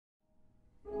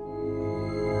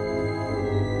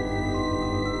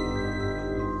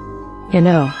You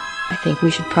know, I think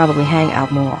we should probably hang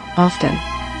out more often.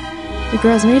 The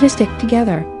girls need to stick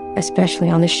together, especially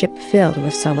on the ship filled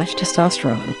with so much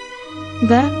testosterone.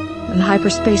 That and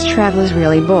hyperspace travel is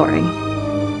really boring.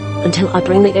 Until I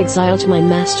bring the exile to my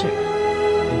master,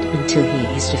 and until he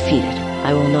is defeated,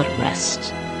 I will not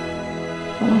rest.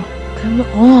 Oh, come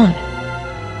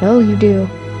on. No, you do.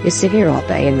 You sit here all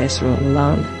day in this room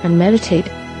alone and meditate.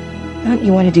 Don't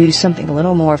you want to do something a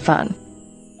little more fun?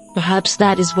 Perhaps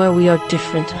that is where we are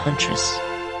different, Huntress.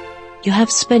 You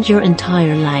have spent your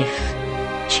entire life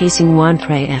chasing one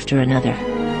prey after another.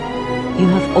 You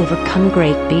have overcome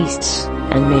great beasts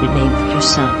and made a name for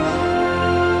yourself.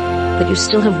 But you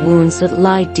still have wounds that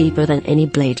lie deeper than any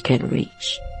blade can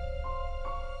reach.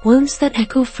 Wounds that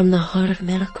echo from the heart of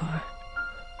Melkor,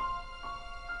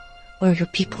 where your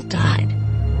people died.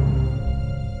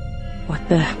 What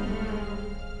the...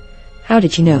 How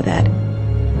did you know that?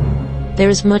 There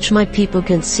is much my people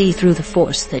can see through the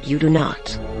Force that you do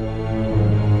not.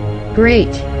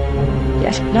 Great.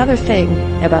 Yet another thing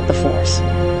about the Force.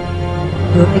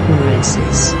 Your ignorance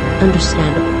is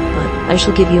understandable, but I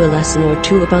shall give you a lesson or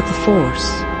two about the Force.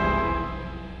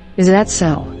 Is that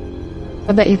so?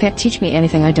 I bet you can't teach me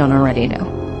anything I don't already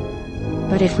know.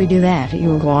 But if we do that, you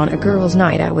will go on a girls'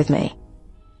 night out with me.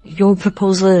 Your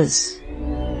proposal is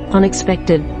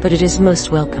unexpected, but it is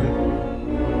most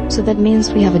welcome. So that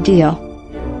means we have a deal.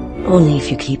 Only if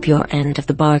you keep your end of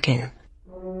the bargain.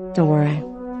 Don't worry.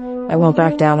 I won't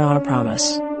back down on a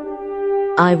promise.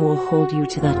 I will hold you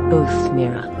to that oath,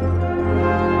 Mira.